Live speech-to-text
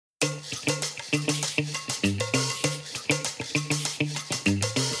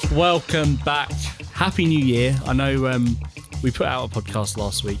Welcome back. Happy New Year. I know we put out a podcast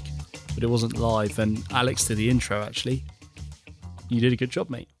last week, but it wasn't live, and Alex did the intro, actually. You did a good job,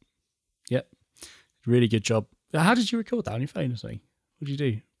 mate. Yep. Really good job. How did you record that on your phone or something? What did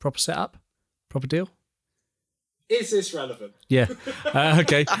you do? Proper setup? Proper deal? Is this relevant? Yeah.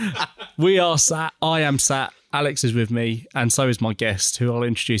 Okay. We are sat. I am sat. Alex is with me, and so is my guest, who I'll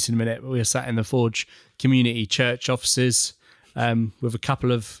introduce in a minute. We are sat in the Forge Community Church offices with a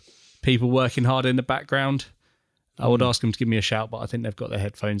couple of people working hard in the background. I would ask them to give me a shout, but I think they've got their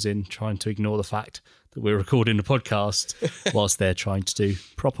headphones in, trying to ignore the fact that we're recording the podcast whilst they're trying to do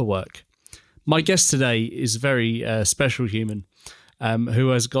proper work. My guest today is a very special human who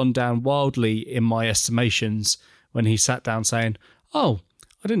has gone down wildly in my estimations when he sat down saying, "Oh,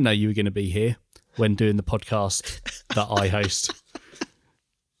 I didn't know you were going to be here," when doing the podcast that I host.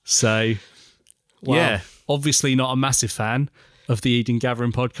 So, wow. Yeah, obviously not a massive fan of the Eden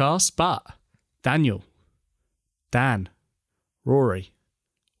Gathering podcast, but Daniel, Dan, Rory,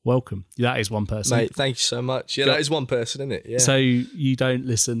 welcome. That is one person. Mate, thank you so much. Yeah, that is one person, isn't it? Yeah. So you don't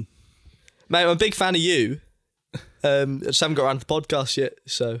listen? Mate, I'm a big fan of you. I just haven't got around to the podcast yet,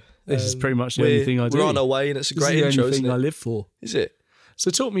 so... This is pretty much the only thing I do. We're on our way, and it's a great intro, This is the only isn't thing it? I live for. Is it? So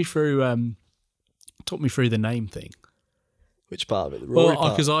talk me through the name thing. Which part of it? The Rory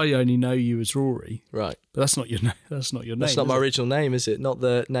part? Because I only know you as Rory. Right. But that's not your name. That's not your name. That's not my original name, is it? Not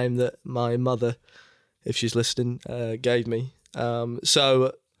the name that my mother, if she's listening, gave me.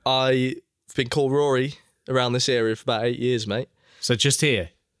 So I've been called Rory around this area for about 8 years, mate. So just here?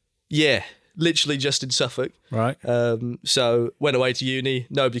 Yeah, literally just in Suffolk. Right. So went away to uni.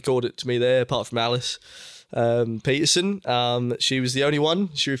 Nobody called it to me there apart from Alice Peterson. She was the only one.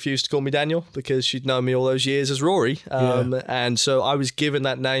 She refused to call me Daniel because she'd known me all those years as Rory. And so I was given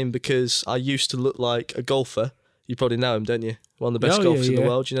that name because I used to look like a golfer. You probably know him, don't you? One of the best golfers in the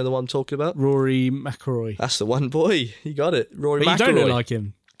world. You know the one I'm talking about? Rory McIlroy. That's the one, boy. You got it. Rory McIlroy. But you don't look like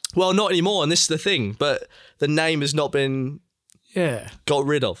him. Well, not anymore, and this is the thing. But the name has not been got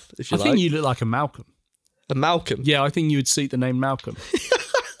rid of, if you like. I think you look like a Malcolm. A Malcolm? Yeah, I think you would suit the name Malcolm.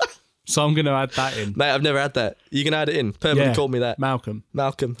 So I'm going to add that in. Mate, I've never had that. You can add it in. Permanently call me that. Malcolm.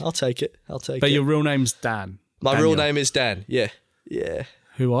 Malcolm. I'll take it. But your real name's Dan. My real name is Dan. Yeah. Yeah.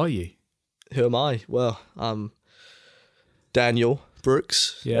 Who are you? Who am I? Well, I'm Daniel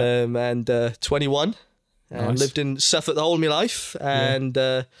Brooks. Yeah. And 21. And lived in Suffolk the whole of my life. And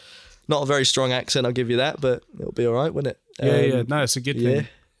not a very strong accent, I'll give you that, but it'll be all right, won't it? Yeah. No, it's a good thing.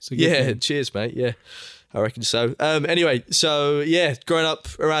 It's a good thing. Cheers, mate. Yeah. I reckon so. Anyway, so yeah, growing up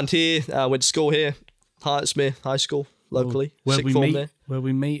around here, went to school here, Hartsmere High School, locally. Where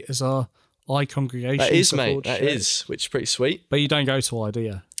we meet as our I congregation. That is, mate. That is, which is pretty sweet. But you don't go to I, do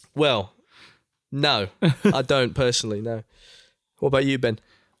you? Well, no, I don't personally. No. What about you, Ben?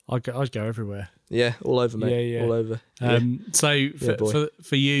 I'd go everywhere. Yeah, all over, mate. Yeah. All over. So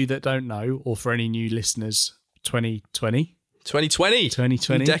for you that don't know, or for any new listeners, 2020.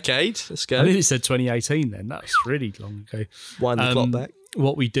 2020. Decade. Let's go. I nearly said 2018 then. That's really long ago. Wind the clock back.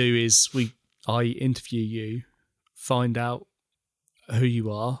 What we do is I interview you, find out who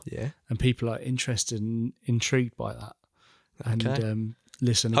you are, and people are interested and intrigued by that. And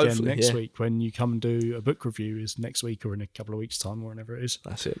listen again next week when you come and do a book review, is next week or in a couple of weeks' time or whenever it is.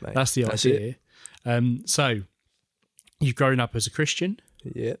 That's it, mate. That's the idea. So you've grown up as a Christian.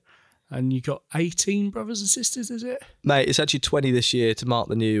 Yeah. And you got 18 brothers and sisters, is it? Mate, it's actually 20 this year to mark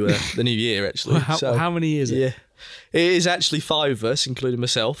the new year, actually. How many is it? Yeah. It is actually 5 of us, including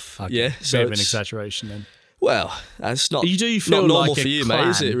myself. Okay. Yeah. Bit of an exaggeration then. Well, that's not, you do feel not normal like for you, clan. mate,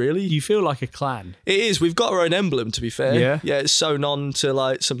 is it really? You feel like a clan. It is. We've got our own emblem, to be fair. Yeah? Yeah, it's sewn on to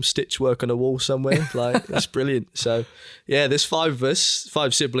like some stitch work on a wall somewhere. Like, it's brilliant. So, yeah, there's 5 of us,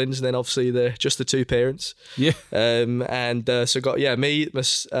 5 siblings, and then obviously just the 2 parents. Yeah. So got, me,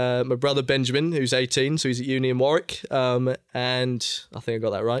 my brother Benjamin, who's 18, so he's at uni in Warwick. And I think I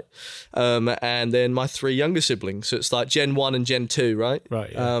got that right. And then my 3 younger siblings. So it's like Gen 1 and Gen 2, right?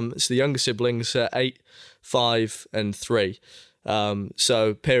 Right, yeah. It's the younger siblings, 8, 5 and 3.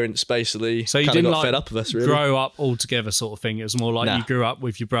 So parents basically so you kind of didn't got fed up of us, really. Grow up all together sort of thing. It was more like you grew up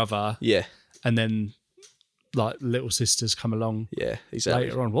with your brother. Yeah. And then like little sisters come along exactly.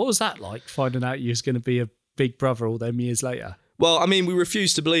 later on. What was that like, finding out you was going to be a big brother all them years later? Well, I mean, we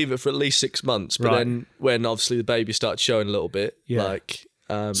refused to believe it for at least 6 months, but then when obviously the baby started showing a little bit,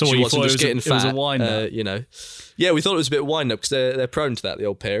 so she wasn't just getting fat. It was a wind-up? Yeah, we thought it was a bit of wind-up because they're prone to that, the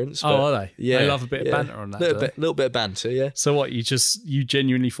old parents. But, are they? Yeah. They love a bit of banter on that, little bit of banter, yeah. So what, you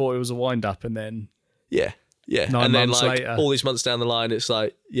genuinely thought it was a wind-up and then... Yeah. Yeah. 9 and then months like later. all these months down the line, it's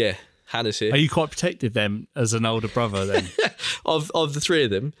like, yeah, Hannah's here. Are you quite protective then as an older brother then? of the three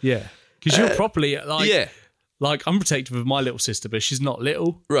of them. Yeah. Because you're properly like, Yeah. like I'm protective of my little sister, but she's not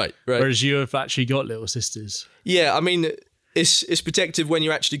little. Right. Whereas you have actually got little sisters. Yeah, I mean, it's protective when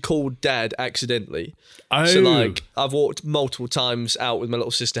you're actually called dad accidentally. Oh. So like, I've walked multiple times out with my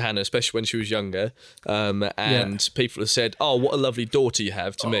little sister Hannah, especially when she was younger, and people have said, "Oh, what a lovely daughter you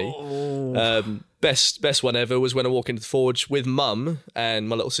have," to me. Best one ever was when I walk into the forge with mum and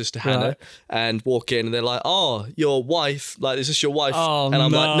my little sister Hannah, Right. and walk in, and they're like, "Oh, your wife? Like, is this your wife?" Oh, and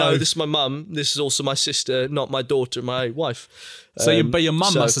I'm like, no. "No, this is my mum. This is also my sister, not my daughter, my wife." So, but your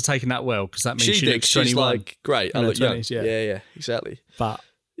mum so- must have taken that well, because that means she did. looks She's 21. like, great. I in her look young. 20s, yeah. Yeah, exactly. But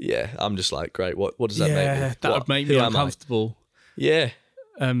Yeah, I'm just like, great. What does that make me? yeah, that What- would make who me am I? uncomfortable. Yeah,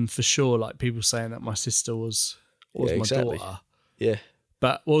 For sure. Like people saying that my sister was Yeah, my exactly. daughter. yeah.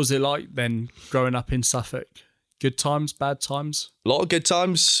 But what was it like then growing up in Suffolk? Good times, bad times? A lot of good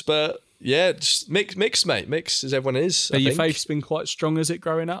times, but yeah, just mixed, mate. Mixed as everyone is. I But your think. faith's been quite strong, as it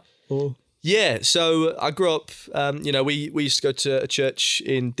growing up? Or Yeah, so I grew up. We used to go to a church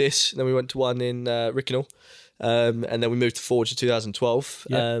in Diss, and then we went to one in Rickenall. And then we moved to Forge in 2012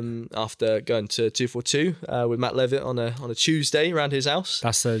 Yeah. after going to 242 with Matt Levitt on a Tuesday around his house.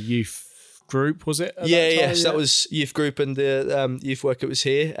 that's a youth group, was it? at Yeah, that time? yes, that was youth group and the youth worker was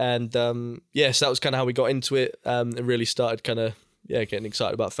here, and so that was kind of how we got into it and really started kind of getting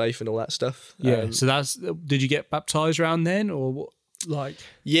excited about faith and all that stuff. Yeah. So did you get baptised around then, or what? Like,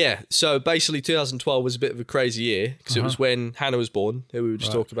 Yeah, so basically 2012 was a bit of a crazy year because it was when Hannah was born, who we were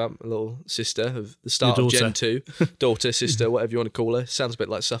just talking about, my little sister of the start Your of Gen daughter. 2, daughter, sister, whatever you want to call her. Sounds a bit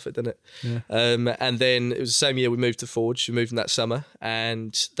like Suffolk, doesn't it? Yeah. And then it was the same year we moved to Forge. We moved in that summer,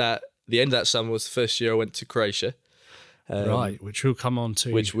 and the end of that summer was the first year I went to Croatia. right, which we'll come on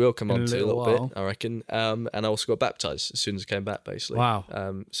to. Which we'll come in on a to a little little while. bit, I reckon. And I also got baptised as soon as I came back, basically. Wow.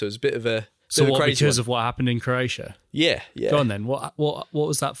 So it was a bit of a So bit of a what, crazy because one. of what happened in Croatia? Yeah. Go on then. What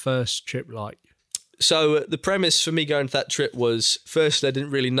was that first trip like? So the premise for me going to that trip was, first, I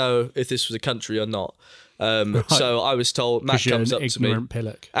didn't really know if this was a country or not. So I was told, Matt Because you're comes an up to me. ignorant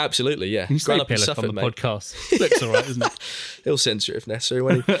pillock. Absolutely, yeah. You can say Grown up in pillock Suffolk, on the mate. podcast. Looks all right, isn't it? He'll censor it if necessary,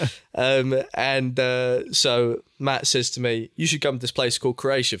 won't he? So Matt says to me, you should come to this place called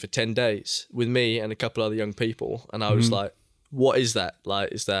Croatia for 10 days with me and a couple other young people. And I was like, what is that?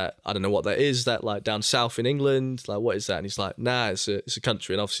 Like, is that, I don't know what that is. Is that like down south in England? Like, what is that? And he's like, nah, it's a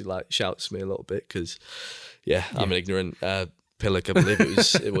country. And obviously like shouts me a little bit because, I'm an ignorant pillock, I believe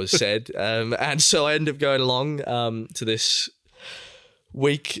it was said. And so I ended up going along to this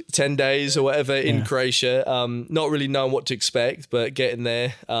week, 10 days or whatever in Croatia, not really knowing what to expect, but getting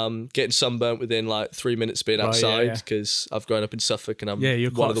there, getting sunburnt within like 3 minutes being outside because I've grown up in Suffolk and I'm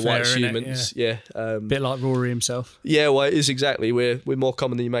you're one of the quite whitest fair, innit? humans. Bit like Rory himself. Yeah, well, it is exactly. We're more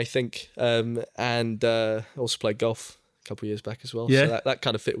common than you may think. And also played golf a couple of years back as well. Yeah. So that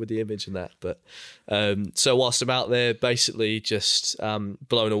kind of fit with the image and that. But so whilst I'm out there, basically just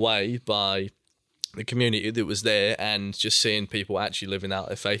blown away by the community that was there and just seeing people actually living out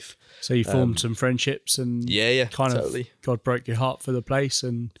their faith. So you formed some friendships and kind totally. of God broke your heart for the place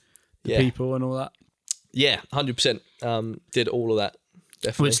and the Yeah. people and all that. Yeah, 100%. Did all of that,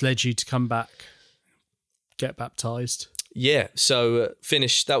 definitely. Which led you to come back, get baptised. Yeah, so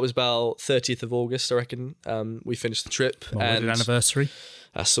finished, that was about 30th of August, I reckon. We finished the trip. My and wedding anniversary,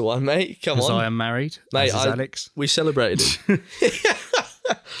 that's the one, mate. Come because on. I am married, Mate, as is Alex. We celebrated it.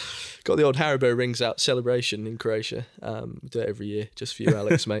 Got the old Haribo rings out celebration in Croatia. We do it every year, just for you,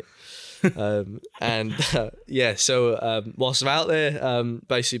 Alex, mate. So whilst I'm out there,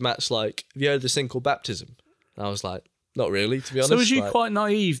 basically Matt's like, have you heard of this thing called baptism? And I was like, not really, to be honest. So was you Like, quite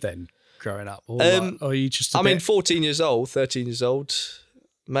naive then, growing up? Or, or are you just I mean, 14 years old, 13 years old,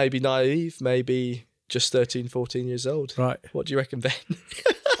 maybe naive, maybe just 13, 14 years old. Right. What do you reckon, Ben?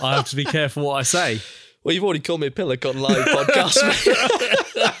 I have to be careful what I say. Well, you've already called me a pillock on live podcast,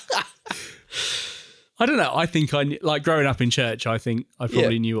 mate. I don't know. I think like growing up in church, I think I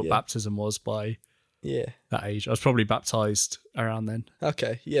probably knew what yeah. baptism was by Yeah. that age. I was probably baptised around then.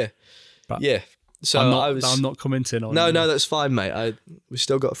 Okay. Yeah. But yeah. So I'm not commenting on. No, that's fine, mate. We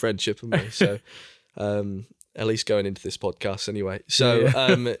still got a friendship, haven't we? So, at least going into this podcast anyway. So,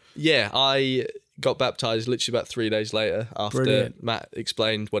 I got baptized literally about 3 days later after Brilliant. Matt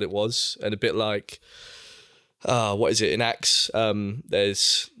explained what it was, and a bit like, what is it in Acts?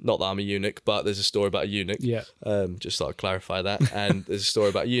 There's not that I'm a eunuch, but there's a story about a eunuch. Yeah. Just thought I'd clarify that. And there's a story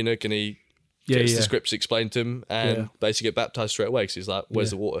about a eunuch, and he gets the scripts explained to him and basically get baptized straight away because he's like, where's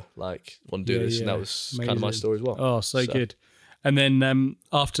the water? Like, want to do this? And that was kind of my Amazing. story as well. Oh, so good. And then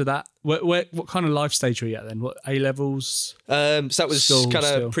after that, what kind of life stage were you at then? What A levels? So that was School kind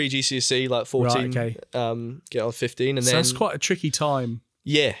still. of pre-GCSE, like 14, Right, okay. get on 15. And So then, that's quite a tricky time.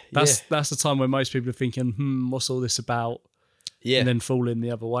 yeah. That's the time where most people are thinking, what's all this about? Yeah. And then falling the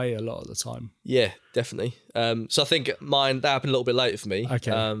other way a lot of the time. Yeah, definitely. So I think that happened a little bit later for me,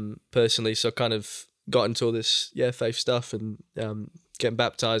 Okay. personally. So I kind of got into all this, faith stuff and getting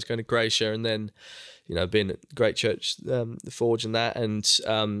baptized, going to Gracia, and then, being at Great Church, the Forge and that. And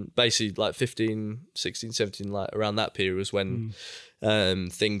basically like 15, 16, 17, like around that period was when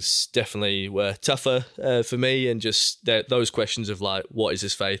things definitely were tougher for me. And just those questions of like, what is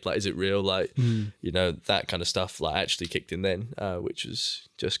this faith? Like, is it real? Like, that kind of stuff like actually kicked in then, which was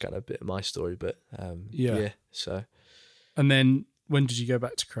just kind of a bit of my story. But so. And then when did you go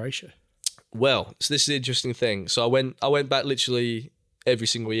back to Croatia? Well, so this is the interesting thing. So I went back literally every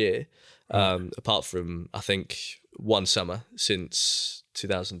single year, apart from I think one summer since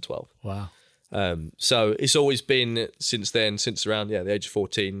 2012. Wow. So it's always been since then, since around the age of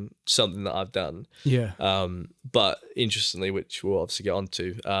 14, something that I've done. Yeah. But interestingly, which we'll obviously get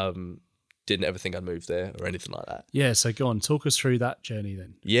onto, didn't ever think I'd move there or anything like that. Yeah, so go on, talk us through that journey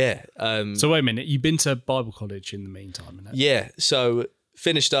then. Yeah. So wait a minute, you've been to Bible college in the meantime, innit? Yeah. So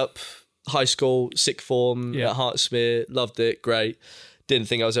finished up high school, sixth form Yeah. at Hartsmere, loved it, great. Didn't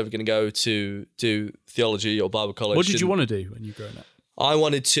think I was ever going to go to do theology or Bible college. What did you want to do when you were growing up? I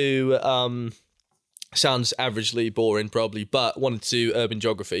wanted to, sounds averagely boring probably, but wanted to do urban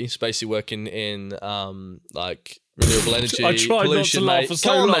geography. So basically working in like renewable energy, I tried pollution, not to laugh mate. for so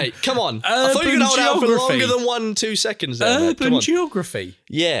Come on, long. mate. Come on. I thought you were going to hold out for geography. longer than 1-2 seconds there, mate. Come Urban on. geography?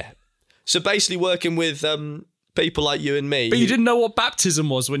 Yeah. So basically working with people like you and me. But you didn't know what baptism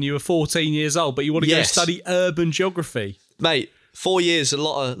was when you were 14 years old, but you want to go Yes. study urban geography. Mate, 4 years, a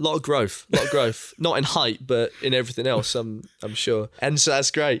lot of growth. Not in height, but in everything else, I'm sure. And so that's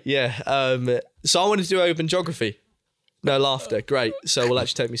great, yeah. So I wanted to do urban geography. No laughter, great. So will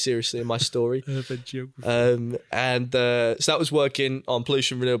actually take me seriously in my story. Urban geography. So that was working on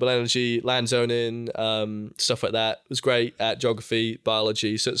pollution, renewable energy, land zoning, stuff like that. It was great at geography,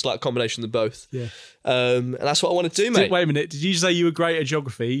 biology. So it's like a combination of both. Yeah. And that's what I wanted to do, mate. Wait a minute, did you say you were great at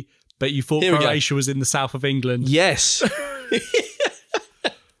geography, but you thought Here we go. Croatia was in the south of England? Yes.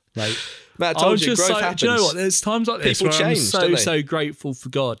 Mate. Matt, I told you, growth so, happens. do you know what? There's times like this People where I'm change, don't they? so grateful for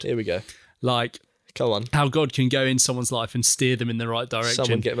God. Here we go. Like, Come on. how God can go in someone's life and steer them in the right direction.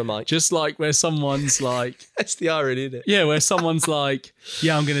 Someone get him a mic. Just like where someone's like, That's the irony, isn't it? yeah, where someone's like,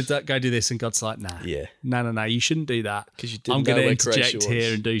 yeah, I'm going to go do this. And God's like, nah. Yeah. No, you shouldn't do that. 'Cause you didn't I'm going know to where Croatia interject was.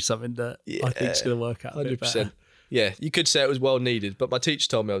 here and do something that I think's going to work out a bit 100%. better. Yeah, you could say it was well needed, but my teacher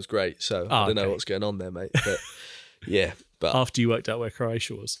told me I was great, so I don't know okay. what's going on there, mate. But yeah, but After you worked out where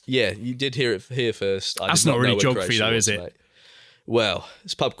Croatia was. yeah, you did hear it here first. I That's did not know really where geography Croatia though, was, is it? mate. Well,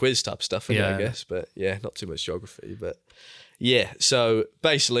 it's pub quiz type stuff, I Yeah. guess, but yeah, not too much geography. But yeah, so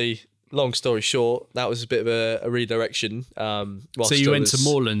basically, long story short, that was a bit of a redirection. So you went to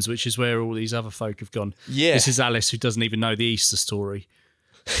Moorlands, which is where all these other folk have gone. Yeah. This is Alice, who doesn't even know the Easter story.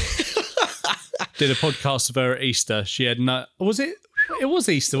 Did a podcast of her at Easter. She had no... Was it? It was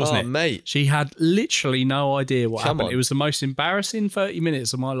Easter, wasn't Oh, it? mate. She had literally no idea what Come happened. on. It was the most embarrassing 30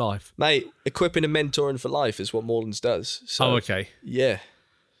 minutes of my life. Mate, equipping and mentoring for life is what Morelands does. So, Oh, okay. Yeah.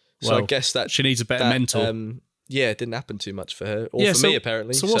 So I Well, guess that she needs a better mentor. Yeah, it didn't happen too much for her or for so, me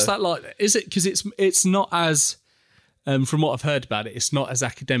apparently. So what's that like? Is it because it's not as from what I've heard about it, it's not as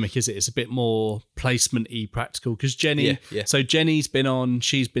academic, is it? It's a bit more placement-y, practical. Because Jenny, Yeah. so Jenny's been on,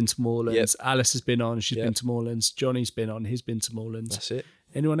 she's been to Moorlands. Yep. Alice has been on, she's Yep. been to Moorlands. Johnny's been on, he's been to Moorlands. That's it.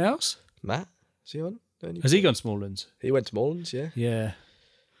 Anyone else? Matt, is he on? Has he gone to Moorlands? He went to Morelands, yeah. Yeah,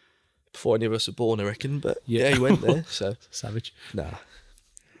 Before any of us were born, I reckon. But Yeah. yeah, he went there. So savage. nah,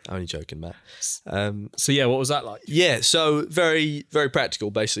 only joking, Matt. So yeah, what was that like? Yeah, so very, very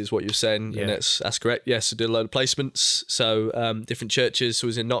practical, basically, is what you're saying, Yeah. and that's correct. Yes, I did a load of placements. So different churches. So I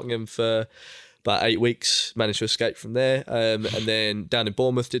was in Nottingham for about 8 weeks. Managed to escape from there, and then down in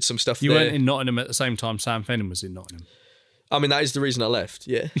Bournemouth did some stuff You there. weren't in Nottingham at the same time Sam Fenton was in Nottingham. I mean, that is the reason I left.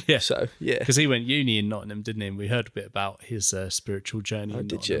 Yeah. Yeah. So yeah. Because he went uni in Nottingham, didn't he? And we heard a bit about his spiritual journey in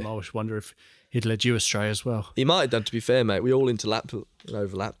did Nottingham. you? I always wonder if he'd led you astray as well. He might have done, to be fair, mate. We all interlapped and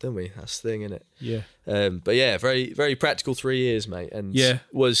overlapped, didn't we? That's the thing, innit? Yeah. But yeah, very, very practical 3 years, mate. And Yeah.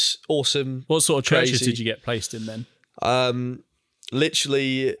 was awesome. What sort of churches Crazy. did you get placed in then?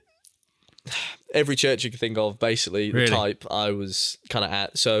 Literally every church you can think of, basically, Really? the type I was kind of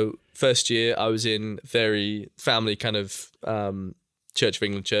at. So first year I was in very family kind of Church of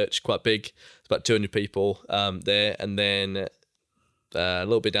England church, quite big. It's about 200 people there. And then a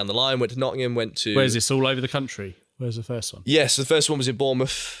little bit down the line, went to Nottingham, went to... Where's this all over the country? Where's the first one? Yes, the first one was in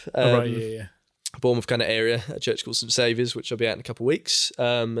Bournemouth. Right, yeah. Bournemouth kind of area, a church called St Saviour's, which I'll be at in a couple of weeks.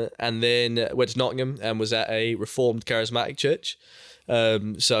 And then went to Nottingham and was at a Reformed Charismatic church.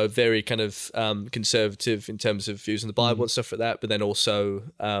 So very kind of conservative in terms of views on the Bible and stuff like that, but then also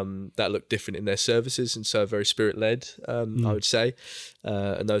that looked different in their services, and so very spirit-led, I would say,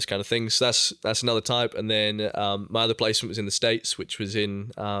 and those kind of things. So that's another type. And then my other placement was in the States, which was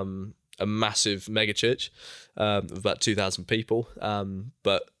in a massive mega church of about 2,000 people,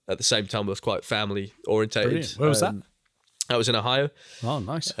 but at the same time was quite family orientated. Brilliant. Where was that? That was in Ohio. Oh,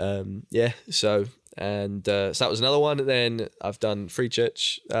 nice. So that was another one. And then I've done free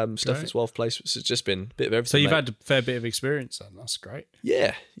church stuff as well, placements. So it's just been a bit of everything. So you've had a fair bit of experience then. That's great.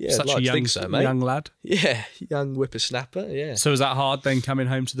 Yeah. Such I'd like a to think so, mate. young lad. Yeah, young whippersnapper. Yeah. So was that hard then coming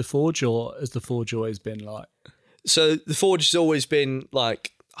home to the Forge, or has the Forge always been like? So the Forge has always been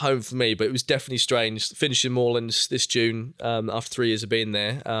like home for me, but it was definitely strange finishing Moorlands this June after 3 years of being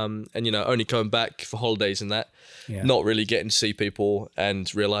there, and only coming back for holidays and that, not really getting to see people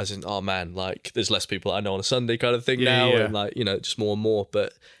and realizing, oh man, like there's less people I know on a Sunday kind of thing now, and like just more and more.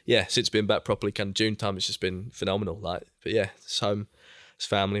 But yeah, since being back properly kind of June time, it's just been phenomenal. Like, but yeah, it's home, it's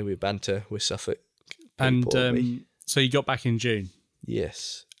family, we banter, we're Suffolk, and so you got back in June.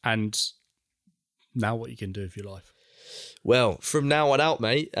 Yes. And now what you can do with your life? Well, from now on out,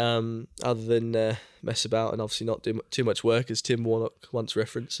 mate, other than mess about and obviously not do too much work, as Tim Warnock once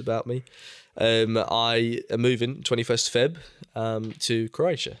referenced about me, I am moving 21st Feb to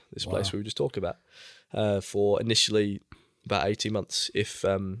Croatia, this place we were just talking about, for initially about 18 months if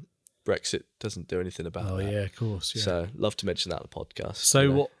Brexit doesn't do anything about that. Oh, yeah, of course. Yeah. So love to mention that on the podcast.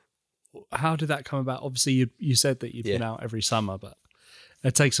 So how did that come about? Obviously, you said that you've been out every summer, but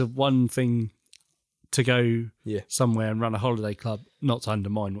it takes one thing to go somewhere and run a holiday club, not to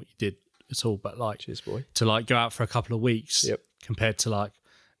undermine what you did at all, but like cheers, boy. To like go out for a couple of weeks compared to like,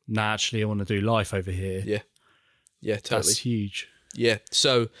 nah, actually I want to do life over here. Yeah, totally. That's huge. Yeah.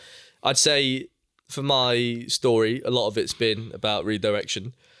 So I'd say for my story, a lot of it's been about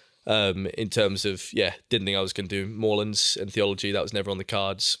redirection. In terms of, didn't think I was going to do Moorlands and theology. That was never on the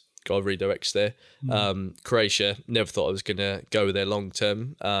cards. God redirects there. Croatia, never thought I was going to go there long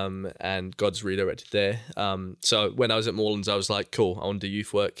term, and God's redirected there. So when I was at Moorlands, I was like, cool, I want to do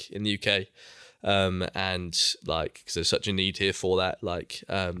youth work in the UK, and like, because there's such a need here for that, like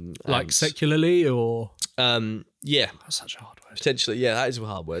secularly or that's such a hard word. Potentially, that is a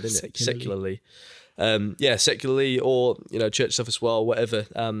hard word, isn't it? Secularly. Secularly, or church stuff as well, whatever,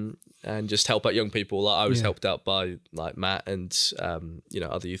 and just help out young people. Like I was helped out by like Matt and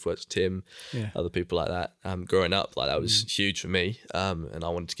other youth workers, Tim, other people like that. Growing up, like that was huge for me, and I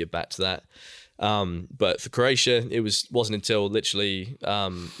wanted to give back to that. But for Croatia, it wasn't until literally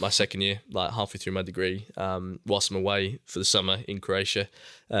my second year, like halfway through my degree, whilst I'm away for the summer in Croatia,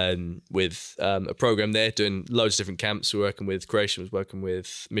 with a program there, doing loads of different camps. We're working with Croatia, was working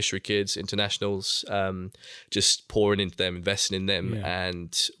with missionary kids, internationals, just pouring into them, investing in them.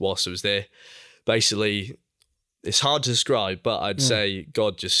 And whilst I was there, basically, it's hard to describe, but I'd say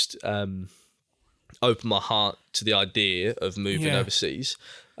God just opened my heart to the idea of moving overseas.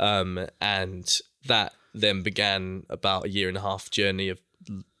 And that then began about a 1.5 year journey of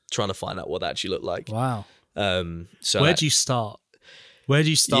trying to find out what that actually looked like. Wow. So where do you start? Where do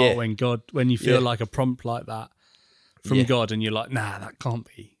you start when you feel like a prompt like that from God and you're like, nah, that can't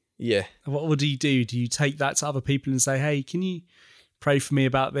be? Yeah. What do you do? Do you take that to other people and say, hey, can you pray for me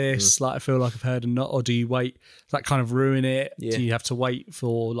about this? Like, I feel like I've heard and not, or do you wait? Does that kind of ruin it? Yeah. Do you have to wait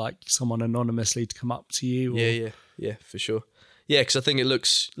for like someone anonymously to come up to you? Or? Yeah, for sure. Yeah, because I think it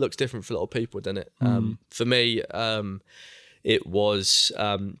looks different for a lot of people, doesn't it? For me, it was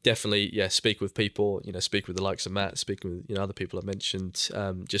definitely speak with people. Speak with the likes of Matt, speaking with other people I mentioned,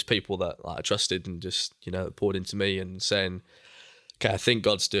 just people that I trusted and just poured into me and saying, okay, I think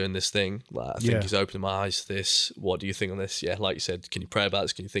God's doing this thing. Like, I think He's opening my eyes to this. What do you think on this? Yeah, like you said, can you pray about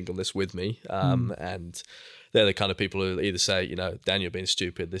this? Can you think on this with me? And they're the kind of people who either say, Daniel being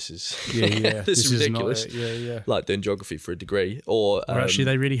stupid, this is this is ridiculous. Like doing geography for a degree, or actually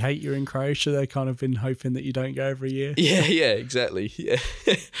they really hate you in Croatia. They've kind of been hoping that you don't go every year. Yeah, exactly. Yeah,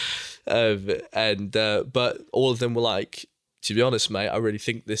 but all of them were like, to be honest, mate, I really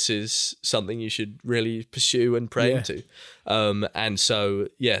think this is something you should really pursue and pray into. And so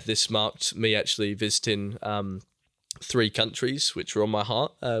this marked me actually visiting 3 countries which were on my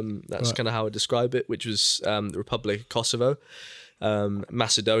heart. That's kind of how I describe it, which was the Republic of Kosovo,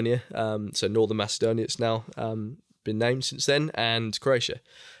 Macedonia, so Northern Macedonia, it's now been named since then, and Croatia.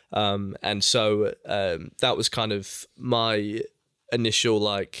 And so that was kind of my initial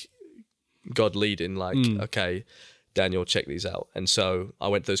like God leading, like, okay, Daniel, check these out. And so I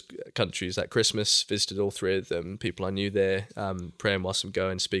went to those countries at Christmas, visited all 3 of them, people I knew there, praying whilst I'm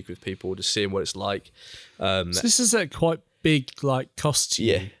going, speak with people, just seeing what it's like. So this is a quite big like cost to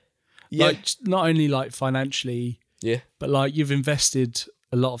Yeah. you. Yeah. Like not only like financially, Yeah. but like you've invested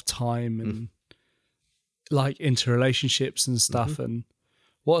a lot of time and like into relationships and stuff. And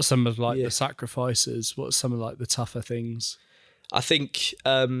what are some of like the sacrifices? What are some of like the tougher things? I think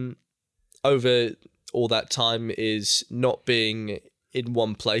over all that time is not being in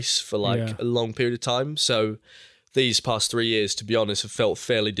one place for like a long period of time. So these past 3 years, to be honest, have felt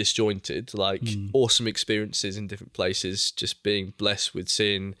fairly disjointed, like awesome experiences in different places, just being blessed with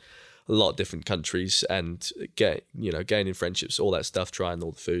seeing a lot of different countries and gaining friendships, all that stuff, trying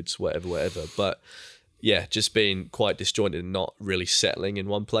all the foods, whatever. But yeah, just being quite disjointed and not really settling in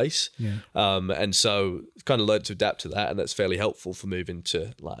one place. Yeah. And so kind of learned to adapt to that, and that's fairly helpful for moving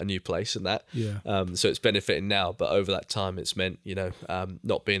to like a new place and that. Yeah. So it's benefiting now, but over that time it's meant,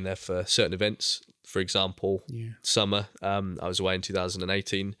 not being there for certain events. For example, summer, I was away in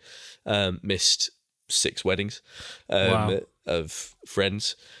 2018, missed 6 weddings of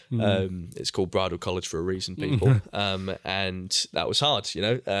friends. It's called Bridal College for a reason, people. And that was hard,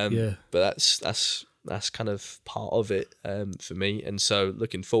 but that's kind of part of it for me. And so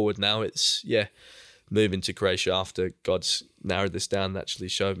looking forward now, it's moving to Croatia after God's narrowed this down, actually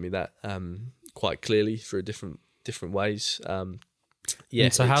showed me that quite clearly through different ways.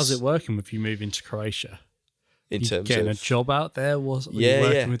 And so how's it working with you moving to Croatia? In terms getting of a job out there? Were you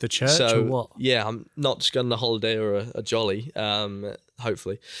working with the church or what? Yeah, I'm not just going on a holiday or a jolly,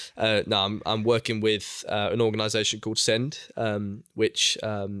 hopefully. No, I'm working with an organisation called Send, which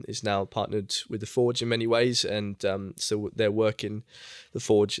is now partnered with the Forge in many ways. And so they're working, the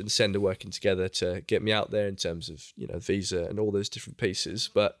Forge and Send are working together to get me out there in terms of, visa and all those different pieces.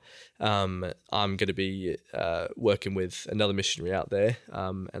 But I'm going to be working with another missionary out there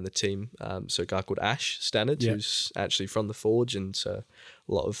and the team. So a guy called Ash Stannard, who's actually from the Forge, and a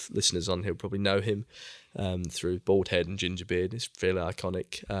lot of listeners on here probably know him through bald head and ginger beard. He's fairly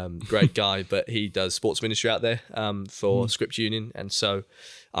iconic, great guy, but he does sports ministry out there for Script Union, and so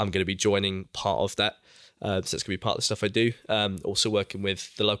I'm going to be joining part of that. So that's going to be part of the stuff I do. Also working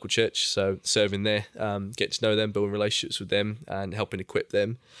with the local church, so serving there, get to know them, building relationships with them, and helping equip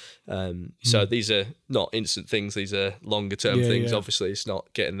them. So these are not instant things; these are longer term things. Obviously, it's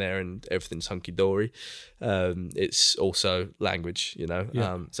not getting there and everything's hunky dory. It's also language,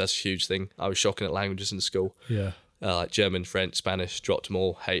 so that's a huge thing. I was shocking at languages in school. Yeah. Like German, French, Spanish, dropped them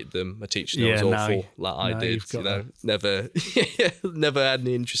all, hated them. My teacher was awful, like I did. Never had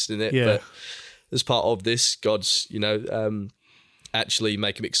any interest in it, but as part of this, God's, actually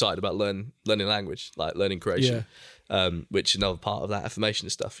making me excited about learning language, like learning Croatian, which is another part of that affirmation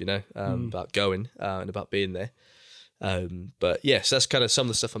stuff, about going and about being there. But yes, that's kind of some of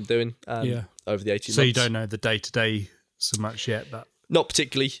the stuff I'm doing over the 18 months. So you don't know the day-to-day so much yet, but... Not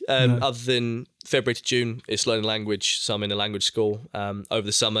particularly, other than February to June, it's learning language. So I'm in a language school. Over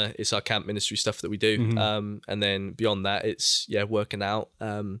the summer, it's our camp ministry stuff that we do. And then beyond that, it's, working out.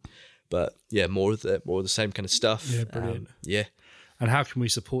 But more of the same kind of stuff. Yeah, brilliant. And how can we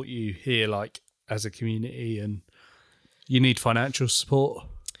support you here, like as a community? And you need financial support.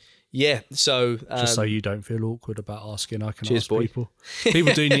 Yeah, so just so you don't feel awkward about asking, I can ask people.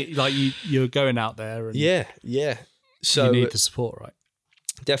 People do need, like you're going out there, and so you need the support, right?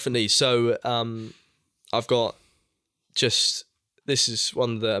 Definitely. So I've got this is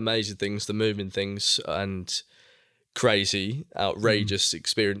one of the amazing things, the moving things, and crazy, outrageous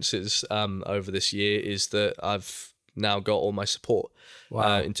experiences over this year is that I've now got all my support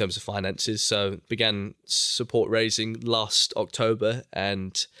in terms of finances. So began support raising last October,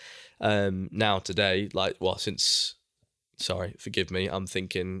 and now today, forgive me, I'm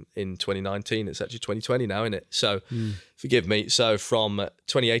thinking in 2019, it's actually 2020 now, isn't it? So forgive me. So from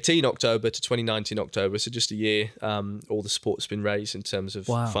 2018 October to 2019 October, so just a year, all the support's been raised in terms of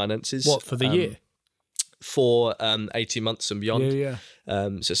finances. What, for the year? For 18 months and beyond.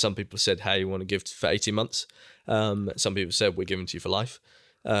 So some people said, hey, you want to give for 18 months? Some people said, we're giving to you for life.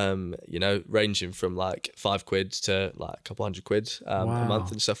 Ranging from like £5 to like a couple £100 a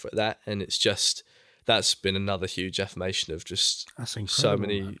month and stuff like that. And it's just, that's been another huge affirmation of just so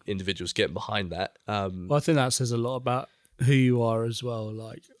many individuals getting behind that. Well, I think that says a lot about who you are as well.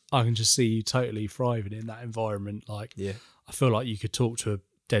 Like, I can just see you totally thriving in that environment. Like, I feel like you could talk to a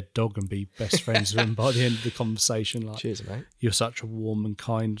dead dog and be best friends with him by the end of the conversation. Like, cheers, mate. You're such a warm and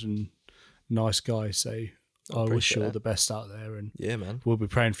kind and nice guy. So I wish you all the best out there, and man, we'll be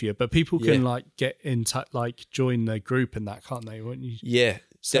praying for you. But people can like get in touch, like join the group and that, can't they? Won't you? Yeah,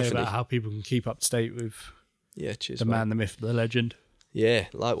 say definitely. about how people can keep up to date with Yeah, cheers, The mate. man, the myth, the legend. Yeah,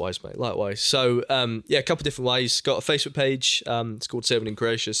 likewise, mate. Likewise. So, a couple of different ways. Got a Facebook page. It's called Serving in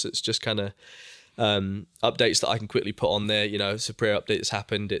Croatia. So it's just kind of updates that I can quickly put on there. You know, it's a prayer update that's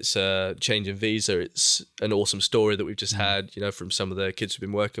happened. It's a change in visa. It's an awesome story that we've just had, you know, from some of the kids we've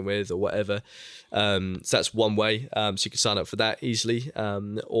been working with or whatever. So that's one way. So you can sign up for that easily.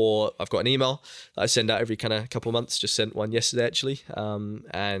 Or I've got an email that I send out every kind of couple of months. Just sent one yesterday, actually.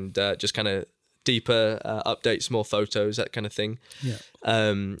 And just kind of deeper updates, more photos, that kind of thing. Yeah.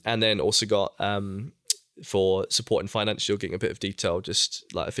 And then also got for support and financial, getting a bit of detail, just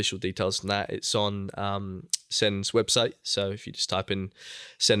like official details from that. It's on Send's website. So if you just type in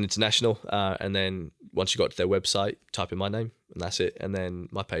Send International, and then once you got to their website, type in my name, and that's it. And then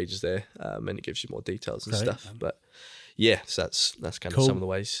my page is there, and it gives you more details and stuff. Man. But yeah, so that's kind of some of the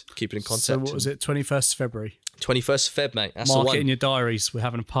ways keeping in contact. So what was it? 21st of February. 21st of Feb, mate. That's Mark the one. it in your diaries. We're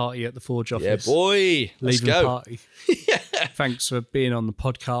having a party at the Forge office. Yeah, boy. Let's Leaving go. party. Thanks for being on the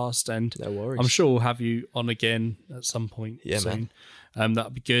podcast, and no worries. I'm sure we'll have you on again at some point soon.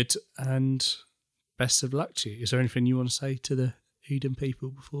 That'd be good. And best of luck to you. Is there anything you want to say to the Eden people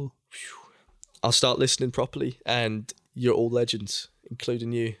before? I'll start listening properly, and you're all legends,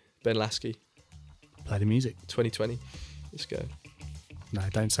 including you, Ben Lasky. Play the music. 2020. Let's go. No,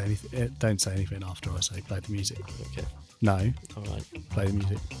 don't say anything. Don't say anything after I say play the music. Okay. No. All right. Play the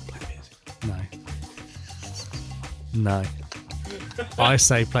music. Play the music. No. I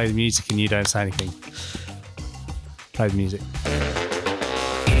say play the music and you don't say anything. Play the music.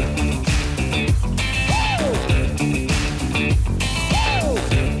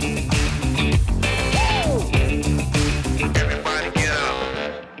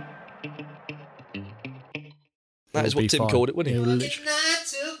 That is what Tim called it, wouldn't he? It'll literally-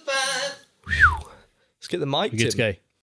 Let's get the mic, We're good to Tim. go.